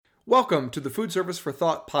Welcome to the Food Service for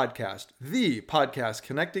Thought podcast, the podcast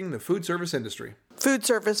connecting the food service industry. Food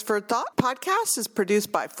Service for Thought podcast is produced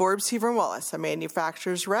by Forbes Heaver & Wallace, a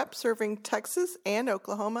manufacturer's rep serving Texas and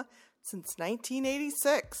Oklahoma since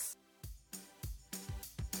 1986.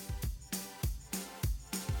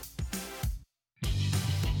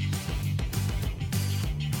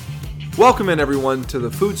 Welcome in, everyone, to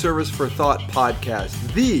the Food Service for Thought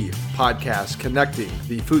podcast, the podcast connecting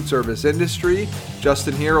the food service industry.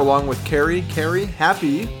 Justin here along with Carrie. Carrie,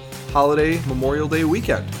 happy holiday Memorial Day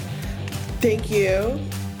weekend. Thank you.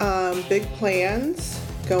 Big plans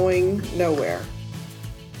going nowhere.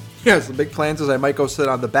 Yes, the big plans is I might go sit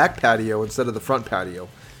on the back patio instead of the front patio.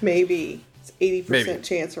 Maybe. It's 80%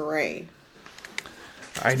 chance of rain.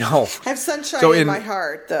 I know. I have sunshine in my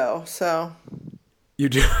heart, though, so... You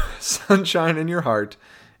do sunshine in your heart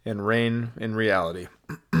and rain in reality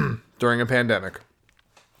during a pandemic.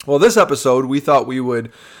 Well, this episode, we thought we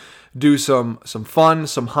would do some fun,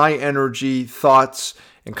 some high energy thoughts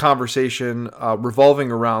and conversation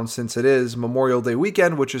revolving around, since it is Memorial Day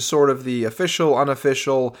weekend, which is sort of the official,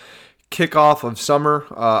 unofficial kickoff of summer.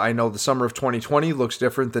 I know the summer of 2020 looks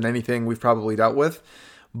different than anything we've probably dealt with.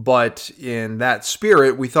 But in that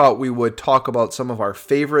spirit, we thought we would talk about some of our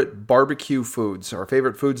favorite barbecue foods, our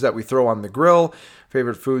favorite foods that we throw on the grill,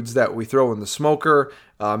 favorite foods that we throw in the smoker,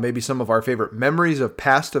 maybe some of our favorite memories of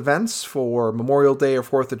past events for Memorial Day or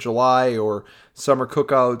 4th of July or summer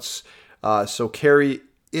cookouts. So Carrie,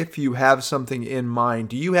 if you have something in mind,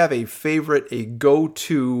 do you have a favorite, a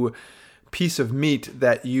go-to piece of meat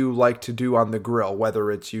that you like to do on the grill, whether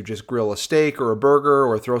it's you just grill a steak or a burger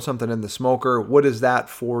or throw something in the smoker? What is that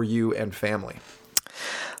for you and family?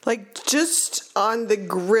 Like just on the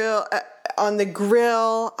grill,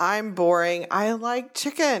 I'm boring. I like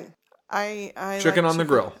chicken. I chicken like on chicken. The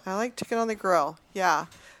grill. I like chicken on the grill. Yeah.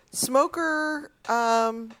 Smoker,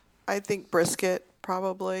 I think brisket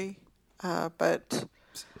probably. But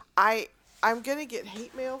I'm going to get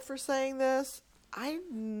hate mail for saying this.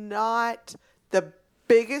 I'm not the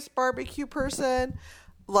biggest barbecue person.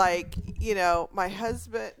 Like, my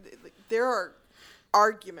husband, there are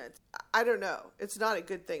arguments. I don't know. It's not a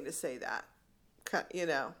good thing to say that,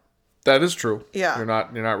 That is true. Yeah. You're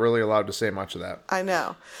not really allowed to say much of that. I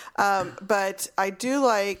know. But I do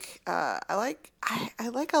like, I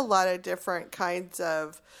like a lot of different kinds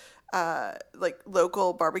of, like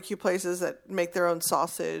local barbecue places that make their own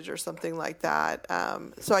sausage or something like that.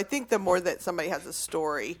 So I think the more that somebody has a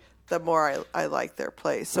story, the more I like their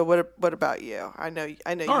place. So what about you? I know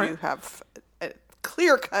you have a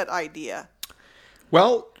clear-cut idea.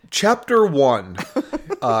 Well, chapter 1.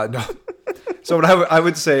 No. So what I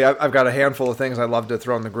would say, I've got a handful of things I love to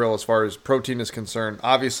throw on the grill as far as protein is concerned.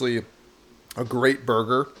 Obviously, a great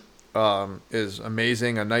burger is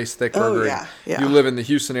amazing. A nice thick burger. Oh, yeah. You live in the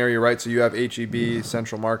Houston area, right? So you have H-E-B,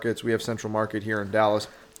 Central Markets. We have Central Market here in Dallas.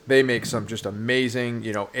 They make some just amazing,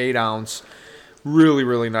 8-ounce, really,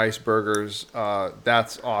 really nice burgers.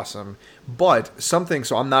 That's awesome. But so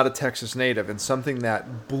I'm not a Texas native, and something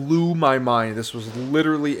that blew my mind, this was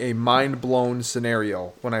literally a mind-blown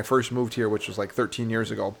scenario when I first moved here, which was like 13 years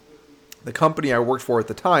ago. The company I worked for at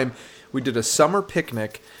the time, we did a summer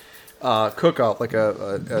picnic cookout, like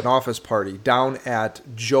an office party down at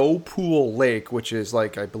Joe Pool Lake, which is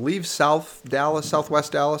like, I believe,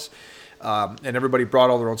 southwest Dallas. And everybody brought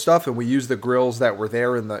all their own stuff, and we used the grills that were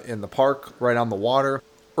there in the park right on the water.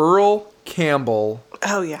 Earl Campbell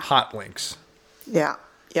hot links. Yeah.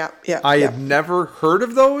 I had never heard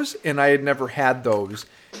of those, and I had never had those.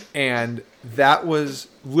 And that was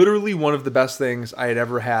literally one of the best things I had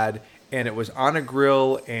ever had. And it was on a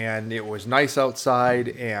grill, and it was nice outside,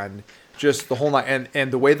 and just the whole night.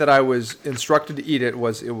 And the way that I was instructed to eat it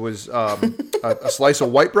was a slice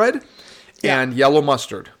of white bread and yellow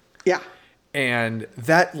mustard. Yeah. And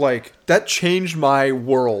that changed my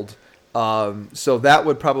world. So that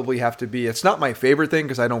would probably have to be. It's not my favorite thing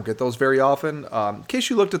because I don't get those very often. In case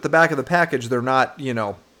you looked at the back of the package, they're not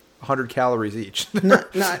 100 calories each.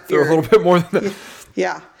 Not they're a little bit more than that.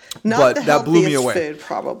 Yeah. But that blew me away. Food,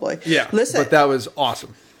 probably. Yeah. Listen, but that was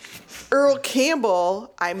awesome. Earl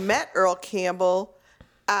Campbell. I met Earl Campbell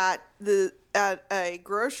at a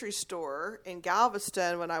grocery store in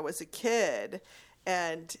Galveston when I was a kid,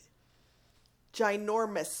 and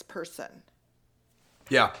ginormous person.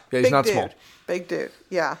 Yeah, he's not small. Big dude,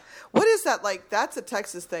 yeah. What is that like? That's a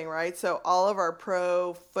Texas thing, right? So all of our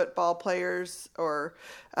pro football players or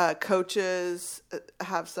coaches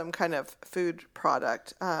have some kind of food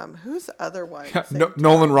product. Who's the other one?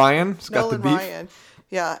 Nolan Ryan's got the beef. Ryan.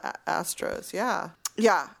 Yeah, Astros, yeah.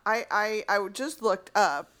 Yeah, I just looked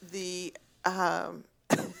up the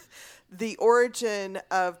the origin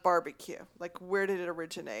of barbecue. Like, where did it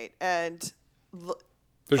originate? And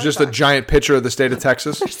there's just a giant picture of the state of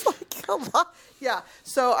Texas. There's like a lot. Yeah.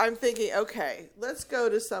 So I'm thinking, okay, let's go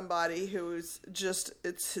to somebody who's just,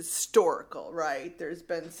 it's historical, right? There's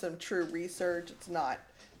been some true research. It's not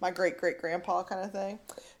my great-great-grandpa kind of thing.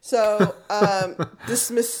 So the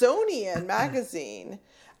Smithsonian Magazine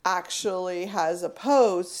actually has a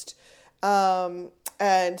post.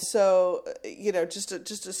 And so, just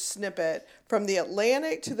a snippet. From the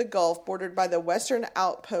Atlantic to the Gulf, bordered by the western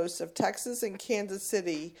outposts of Texas and Kansas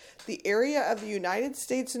City, the area of the United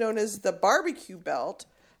States known as the Barbecue Belt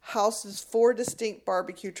houses 4 distinct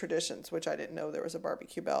barbecue traditions, which I didn't know there was a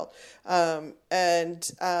barbecue belt. I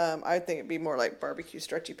think it'd be more like barbecue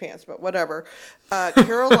stretchy pants, but whatever.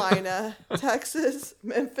 Carolina, Texas,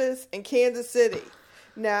 Memphis, and Kansas City.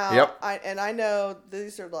 Now, yep. I know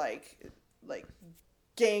these are like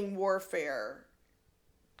gang warfare,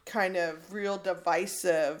 kind of real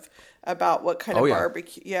divisive about what kind of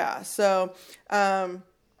barbecue. Yeah. So,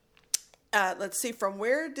 let's see, from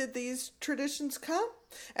where did these traditions come?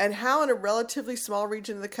 And how in a relatively small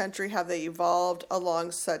region of the country have they evolved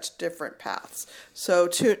along such different paths? So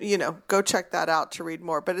go check that out to read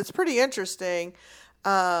more. But it's pretty interesting.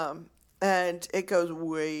 And it goes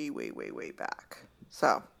way, way, way, way back.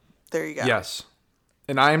 So there you go. Yes.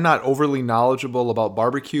 And I am not overly knowledgeable about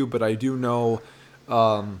barbecue, but I do know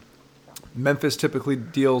Memphis typically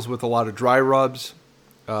deals with a lot of dry rubs.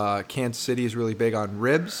 Kansas City is really big on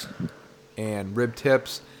ribs and rib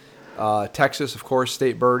tips. Texas, of course,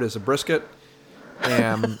 state bird is a brisket.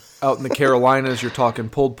 And out in the Carolinas, you're talking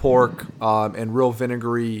pulled pork and real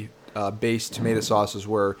vinegary based tomato sauces,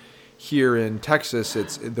 where here in Texas,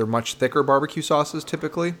 they're much thicker barbecue sauces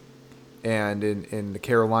typically. And in the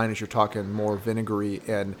Carolinas, you're talking more vinegary.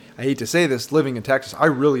 And I hate to say this, living in Texas, I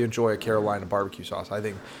really enjoy a Carolina barbecue sauce. I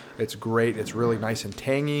think it's great. It's really nice and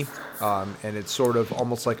tangy. And it's sort of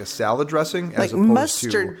almost like a salad dressing. Like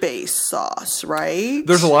mustard-based sauce, right?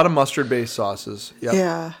 There's a lot of mustard-based sauces. Yep.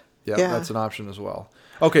 Yeah. Yeah, that's an option as well.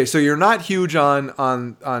 Okay, so you're not huge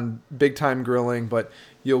on big-time grilling, but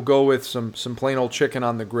you'll go with some plain old chicken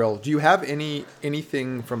on the grill. Do you have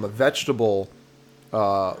anything from a vegetable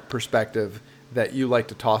perspective that you like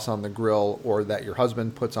to toss on the grill, or that your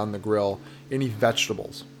husband puts on the grill? Any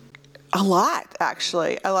vegetables? A lot,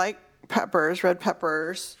 actually. I like red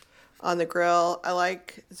peppers on the grill. I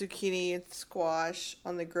like zucchini and squash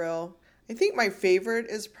on the grill. I think my favorite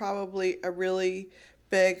is probably a really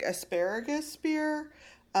big asparagus spear.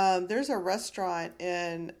 There's a restaurant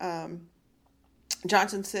in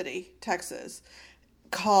Johnson City, Texas,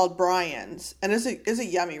 called Brian's, and it's a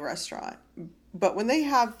yummy restaurant. But when they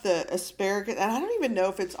have the asparagus, and I don't even know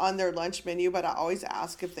if it's on their lunch menu, but I always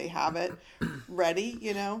ask if they have it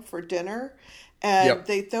ready, for dinner. And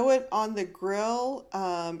they throw it on the grill,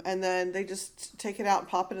 and then they just take it out and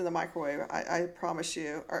pop it in the microwave. I promise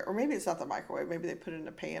you. Or maybe it's not the microwave. Maybe they put it in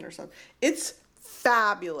a pan or something. It's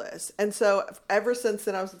fabulous. And so ever since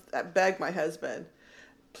then, I begged my husband,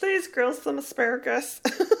 please grill some asparagus.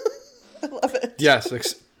 I love it. Yes,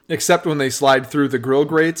 except when they slide through the grill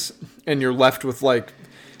grates and you're left with at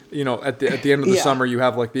the end of the summer, you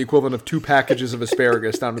have like the equivalent of 2 packages of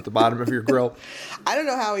asparagus down at the bottom of your grill. I don't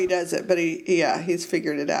know how he does it, but he's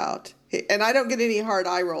figured it out. And I don't get any hard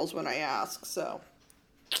eye rolls when I ask, so.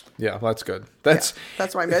 Yeah, that's good. That's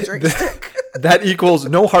my measuring stick. That equals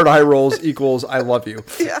no hard eye rolls equals I love you.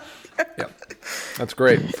 Yeah. Yeah. That's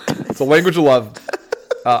great. It's the language of love.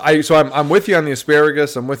 I'm with you on the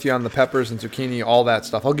asparagus. I'm with you on the peppers and zucchini, all that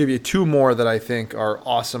stuff. I'll give you 2 more that I think are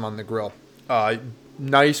awesome on the grill.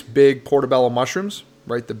 Nice big portobello mushrooms,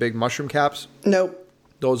 right? The big mushroom caps. Nope.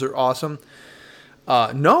 Those are awesome.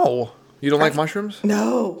 No, you don't like mushrooms?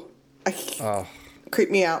 No.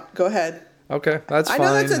 Creep me out. Go ahead. Okay, that's fine. I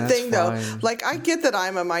know that's a thing, though. Like, I get that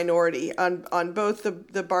I'm a minority on both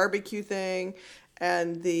the barbecue thing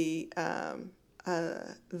and the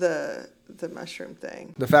mushroom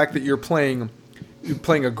thing. The fact that you're playing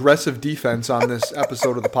aggressive defense on this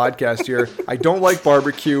episode of the podcast here. I don't like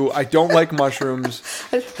barbecue. I don't like mushrooms.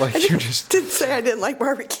 Didn't say I didn't like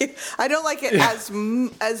barbecue. I don't like it as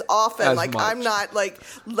often. As much. I'm not like,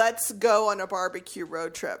 let's go on a barbecue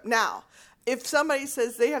road trip. Now, if somebody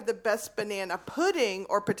says they have the best banana pudding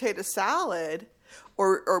or potato salad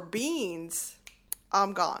or beans,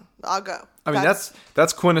 I'm gone. I'll go. I mean,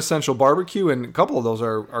 that's quintessential barbecue, and a couple of those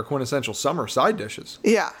are quintessential summer side dishes.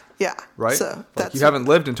 Yeah. Right? So you haven't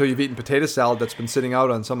lived until you've eaten potato salad that's been sitting out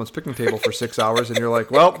on someone's picnic table for 6 hours, and you're like,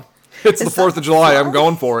 well, it's the 4th of July. I'm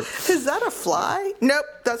going for it. Is that a fly? Nope.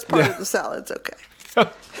 That's part of the salad. It's okay.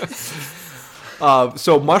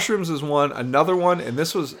 So mushrooms is one. Another one, and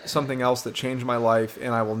this was something else that changed my life,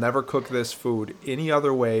 and I will never cook this food any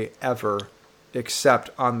other way ever except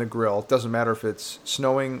on the grill. It doesn't matter if it's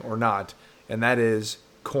snowing or not, and that is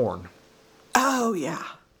corn. Oh, yeah.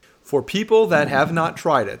 For people that have not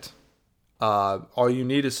tried it, all you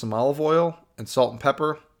need is some olive oil and salt and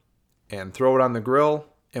pepper, and throw it on the grill,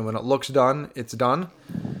 and when it looks done, it's done.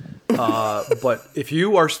 But if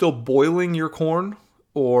you are still boiling your corn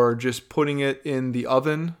or just putting it in the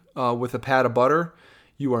oven with a pat of butter,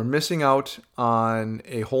 you are missing out on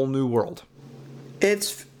a whole new world.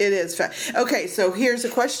 It is. Okay, so here's a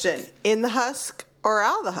question. In the husk or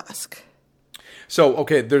out of the husk? So,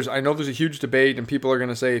 okay, I know there's a huge debate, and people are going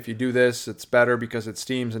to say if you do this, it's better because it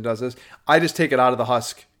steams and does this. I just take it out of the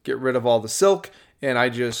husk, get rid of all the silk, and I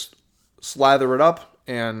just slather it up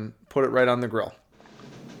and put it right on the grill.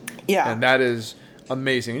 Yeah. And that is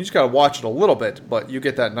amazing. You just got to watch it a little bit, but you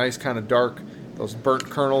get that nice kind of dark, those burnt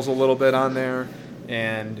kernels a little bit on there,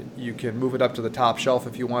 and you can move it up to the top shelf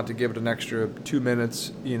if you want to give it an extra 2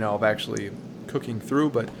 minutes, of actually cooking through.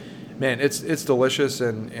 But man, it's delicious,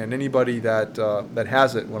 and anybody that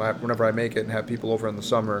has it, whenever I make it and have people over in the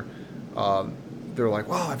summer, they're like,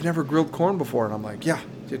 "Wow, I've never grilled corn before," and I'm like, "Yeah,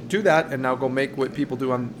 do that, and now go make what people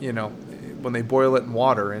do on when they boil it in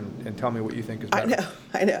water, and tell me what you think is better."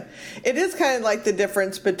 I know. It is kind of like the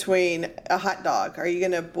difference between a hot dog. Are you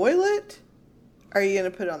going to boil it? Or are you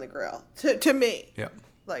going to put it on the grill? To me, yeah.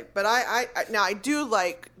 But I do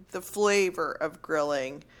like the flavor of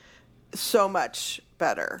grilling so much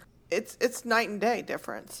better. It's night and day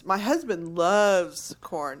difference. My husband loves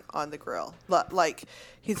corn on the grill. Like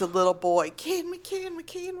he's a little boy. Can we?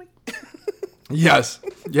 Yes.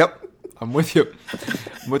 Yep. I'm with you.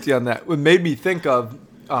 On that. What made me think of,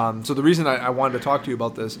 so the reason I wanted to talk to you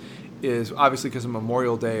about this is obviously because of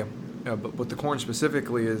Memorial Day, but with the corn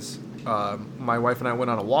specifically is my wife and I went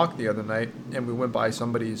on a walk the other night, and we went by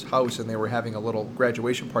somebody's house, and they were having a little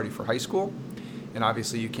graduation party for high school. And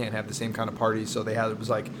obviously you can't have the same kind of party, so it was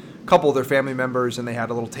like a couple of their family members, and they had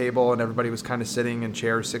a little table, and everybody was kind of sitting in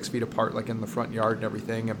chairs 6 feet apart, like in the front yard and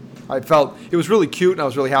everything. And I felt it was really cute, and I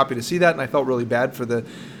was really happy to see that, and I felt really bad for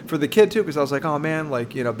the kid too, because I was like, oh man,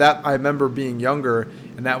 that I remember being younger,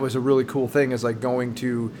 and that was a really cool thing, is like going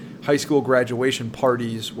to high school graduation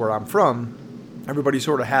parties where I'm from. Everybody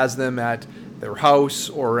sort of has them at their house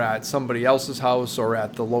or at somebody else's house or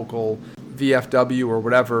at the local VFW or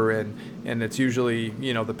whatever, and it's usually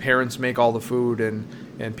the parents make all the food,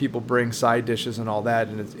 and people bring side dishes and all that,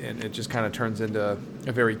 and it just kind of turns into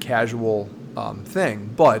a very casual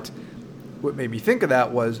thing. But what made me think of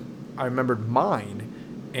that was I remembered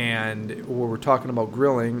mine, and when we're talking about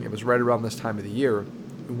grilling, it was right around this time of the year.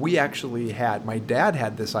 We actually my dad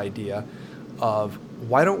had this idea of,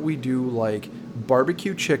 why don't we do like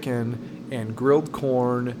barbecue chicken and grilled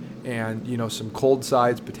corn and some cold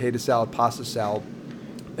sides, potato salad, pasta salad,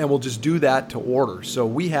 and we'll just do that to order. So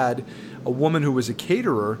we had a woman who was a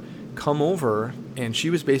caterer come over, and she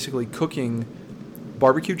was basically cooking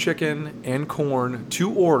barbecue chicken and corn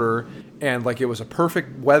to order, and like it was a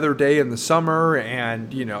perfect weather day in the summer,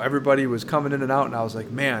 and everybody was coming in and out, and I was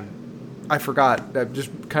like, man, I forgot. That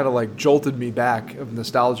just kind of like jolted me back of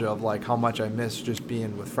nostalgia of like how much I miss just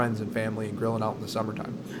being with friends and family and grilling out in the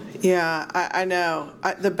summertime. Yeah, I know.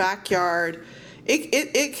 The backyard,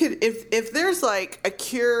 it could, if there's like a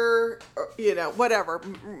cure, whatever,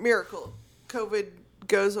 miracle, COVID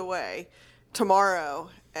goes away tomorrow,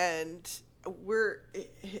 and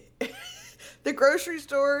the grocery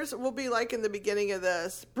stores will be like in the beginning of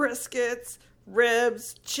this: briskets,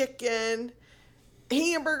 ribs, chicken,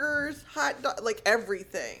 hamburgers, hot dog, like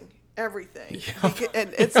everything. Yeah.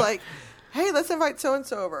 And it's like, hey, let's invite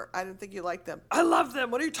so-and-so over. I didn't think you liked them. I love them.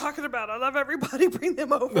 What are you talking about? I love everybody. Bring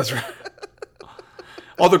them over. That's right.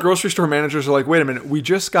 All the grocery store managers are like, wait a minute, we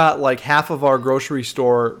just got like half of our grocery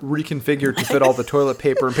store reconfigured to fit all the toilet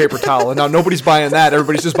paper and paper towel, and now nobody's buying that.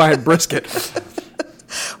 Everybody's just buying brisket.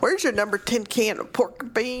 Where's your number 10 can of pork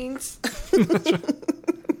and beans?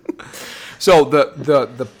 So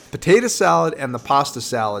the potato salad and the pasta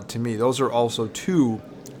salad, to me, those are also two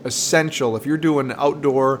essential. If you're doing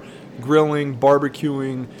outdoor grilling,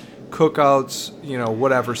 barbecuing, cookouts,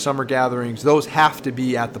 whatever, summer gatherings, those have to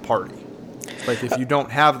be at the party. Like, if you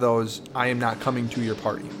don't have those, I am not coming to your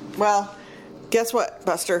party. Well, guess what,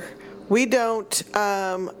 Buster? We don't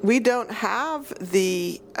have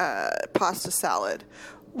the pasta salad.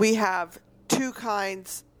 We have two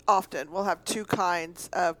kinds. Often we'll have two kinds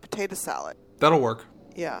of potato salad. That'll work.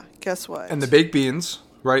 Yeah. Guess what? And the baked beans.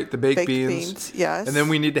 right? The baked beans. Yes. And then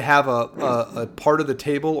we need to have a part of the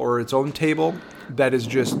table or its own table that is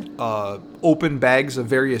just open bags of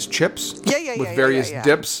various chips. With various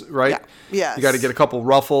dips, right? Yeah. Yes. You got to get a couple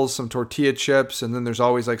Ruffles, some tortilla chips, and then there's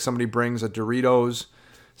always like somebody brings a Doritos,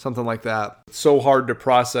 something like that. It's so hard to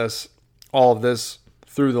process all of this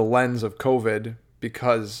through the lens of COVID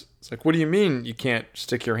because it's like, what do you mean you can't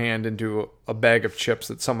stick your hand into a bag of chips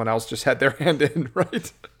that someone else just had their hand in,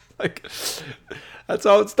 right? Like, that's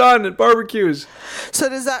how it's done at barbecues. So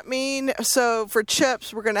does that mean, so for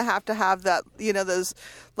chips, we're going to have that, those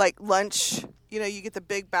like lunch, you get the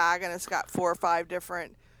big bag and it's got 4 or 5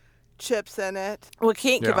 different chips in it. We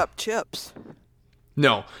can't give up chips.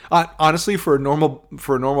 No, honestly, for a normal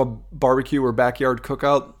barbecue or backyard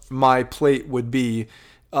cookout, my plate would be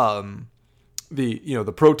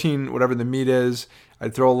the protein, whatever the meat is.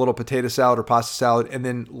 I'd throw a little potato salad or pasta salad, and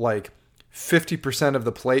then like 50% of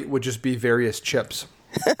the plate would just be various chips.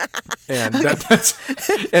 And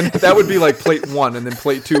that would be like plate 1, and then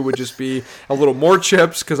plate 2 would just be a little more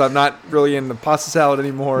chips because I'm not really in the pasta salad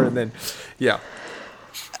anymore. And then, yeah.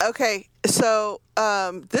 Okay, so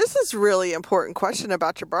this is really important question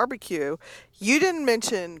about your barbecue. You didn't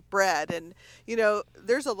mention bread, and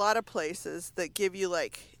there's a lot of places that give you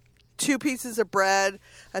like 2 pieces of bread,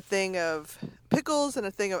 a thing of pickles, and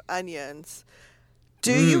a thing of onions.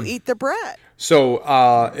 Do you eat the bread? So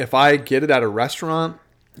if I get it at a restaurant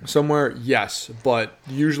somewhere, yes. But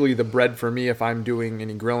usually the bread for me, if I'm doing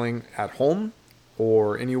any grilling at home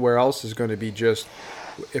or anywhere else, is going to be just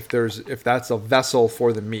if that's a vessel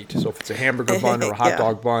for the meat. So if it's a hamburger bun or a hot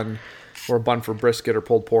dog bun or a bun for brisket or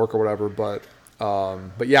pulled pork or whatever. But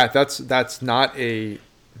yeah, that's not a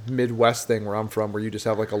Midwest thing where I'm from, where you just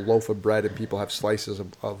have like a loaf of bread and people have slices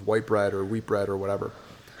of white bread or wheat bread or whatever.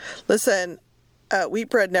 Listen. Wheat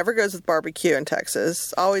bread never goes with barbecue in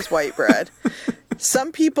Texas. Always white bread.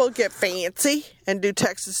 Some people get fancy and do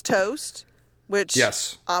Texas toast, which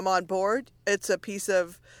I'm on board. It's a piece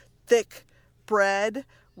of thick bread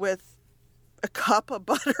with a cup of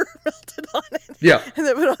butter melted on it. Yeah. And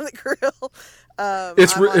then put on the grill.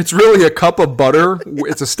 It's really a cup of butter.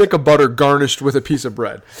 It's a stick of butter garnished with a piece of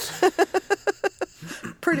bread.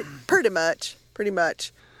 Pretty much.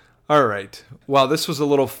 All right. Well, this was a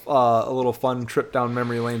little fun trip down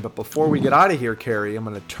memory lane. But before we get out of here, Carrie, I'm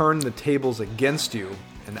going to turn the tables against you,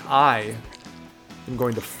 and I am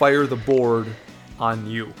going to fire the board on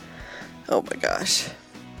you. Oh my gosh.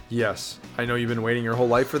 Yes, I know you've been waiting your whole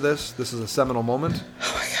life for this. This is a seminal moment.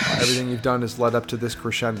 Oh my gosh. Everything you've done has led up to this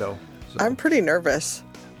crescendo. So, I'm pretty nervous.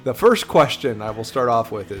 The first question I will start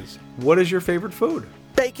off with is, what is your favorite food?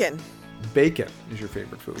 Bacon. Bacon is your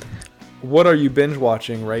favorite food. What are you binge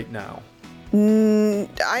watching right now?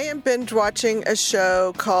 I am binge watching a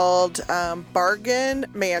show called Bargain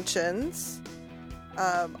Mansions.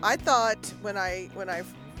 I thought when I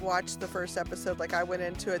watched the first episode, like I went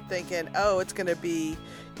into it thinking, oh, it's going to be,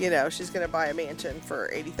 she's going to buy a mansion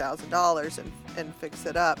for $80,000 and fix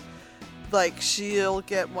it up. Like she'll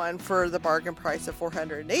get one for the bargain price of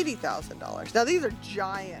 $480,000. Now these are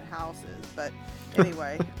giant houses, but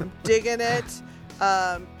anyway, I'm digging it.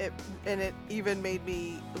 It even made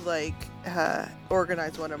me like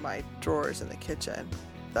organize one of my drawers in the kitchen.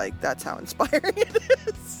 Like that's how inspiring it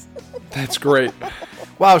is. That's great.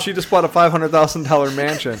 Wow, she just bought a $500,000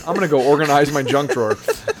 mansion. I'm gonna go organize my junk drawer.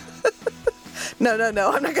 No,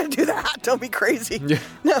 I'm not gonna do that. Don't be crazy. Yeah.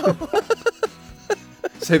 No.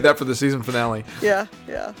 Save that for the season finale. Yeah.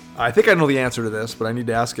 I think I know the answer to this, but I need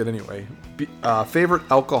to ask it anyway. Favorite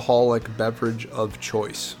alcoholic beverage of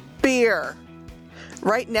choice? Beer.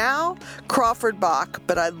 Right now, Crawford Bock,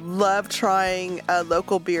 but I love trying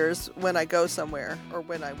local beers when I go somewhere or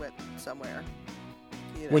when I went somewhere.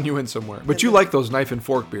 When you went somewhere. But you like those knife and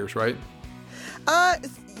fork beers, right?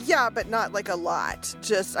 Yeah, but not like a lot.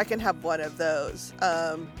 Just I can have one of those.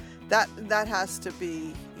 That has to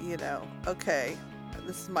be, okay,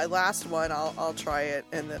 this is my last one. I'll try it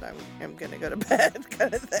and then I'm gonna go to bed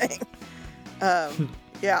kind of thing.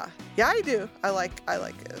 Yeah, I do. I like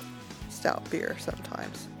it. Stout beer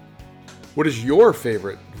sometimes. What is your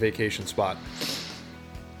favorite vacation spot?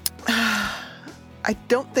 I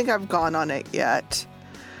don't think I've gone on it yet.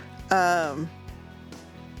 I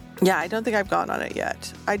don't think I've gone on it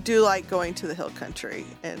yet. I do like going to the hill country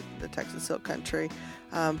and the Texas hill country,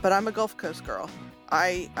 but I'm a Gulf Coast girl.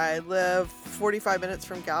 I live 45 minutes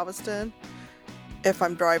from Galveston if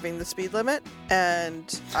I'm driving the speed limit,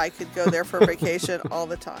 and I could go there for a vacation all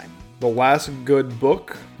the time. The last good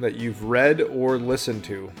book that you've read or listened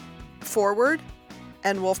to? Forward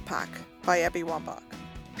and Wolfpack by Abby Wambach.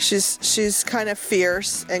 She's kind of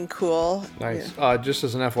fierce and cool. Nice. Just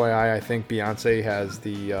as an FYI, I think Beyonce has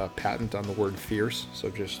the patent on the word fierce, so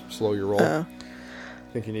just slow your roll. I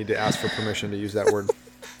think you need to ask for permission to use that word.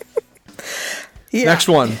 Yeah. Next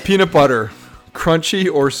one, peanut butter,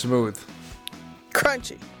 crunchy or smooth?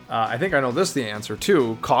 Crunchy. I think I know the answer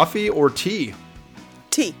too. Coffee or tea?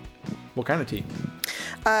 Tea. What kind of tea?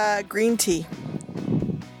 Green tea.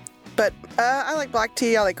 But I like black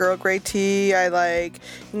tea. I like Earl Grey tea. I like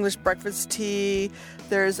English breakfast tea.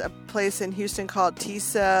 There's a place in Houston called Tea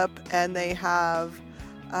Sip, and they have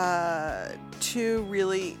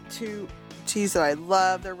two teas that I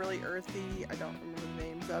love. They're really earthy. I don't remember the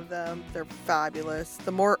names of them. They're fabulous.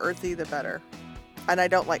 The more earthy, the better. And I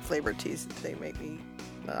don't like flavored teas. They make me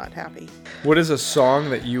not happy. What is a song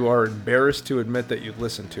that you are embarrassed to admit that you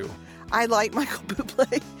listen to? I like Michael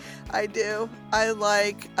Bublé. I do. I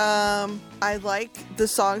like the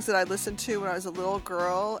songs that I listened to when I was a little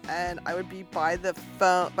girl, and I would be by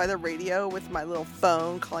the radio with my little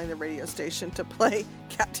phone, calling the radio station to play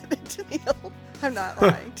Captain and Tennille. I'm not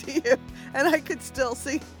lying to you. And I could still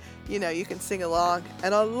sing. You know, you can sing along.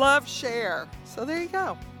 And I love Cher. So there you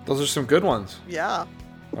go. Those are some good ones. Yeah.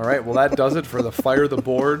 All right. Well, that does it for the Fire the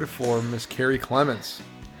Board for Miss Carrie Clements.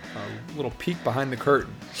 A little peek behind the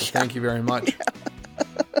curtain. So thank you very much.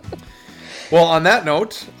 Yeah. Well, on that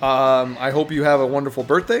note, I hope you have a wonderful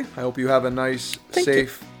birthday. I hope you have a nice,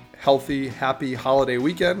 safe, healthy, happy holiday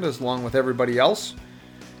weekend along with everybody else.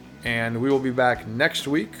 And we will be back next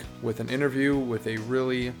week with an interview with a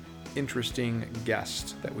really interesting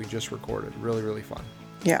guest that we just recorded. Really, really fun.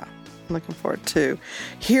 Yeah. I'm looking forward to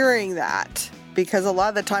hearing that, because a lot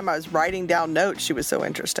of the time I was writing down notes. She was so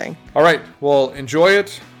interesting. All right. Well, enjoy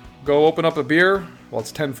it. Go open up a beer. Well,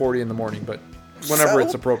 it's 10:40 in the morning, but whenever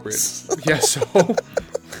it's appropriate. Yes. So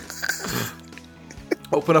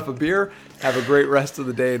open up a beer. Have a great rest of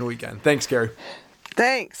the day and weekend. Thanks, Carrie.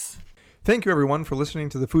 Thanks. Thank you, everyone, for listening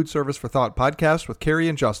to the Food Service for Thought podcast with Carrie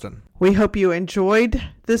and Justin. We hope you enjoyed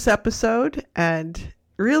this episode, and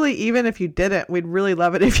really, even if you didn't, we'd really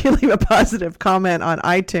love it if you leave a positive comment on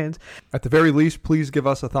iTunes. At the very least, please give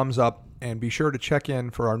us a thumbs up and be sure to check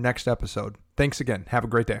in for our next episode. Thanks again. Have a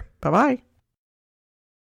great day. Bye-bye.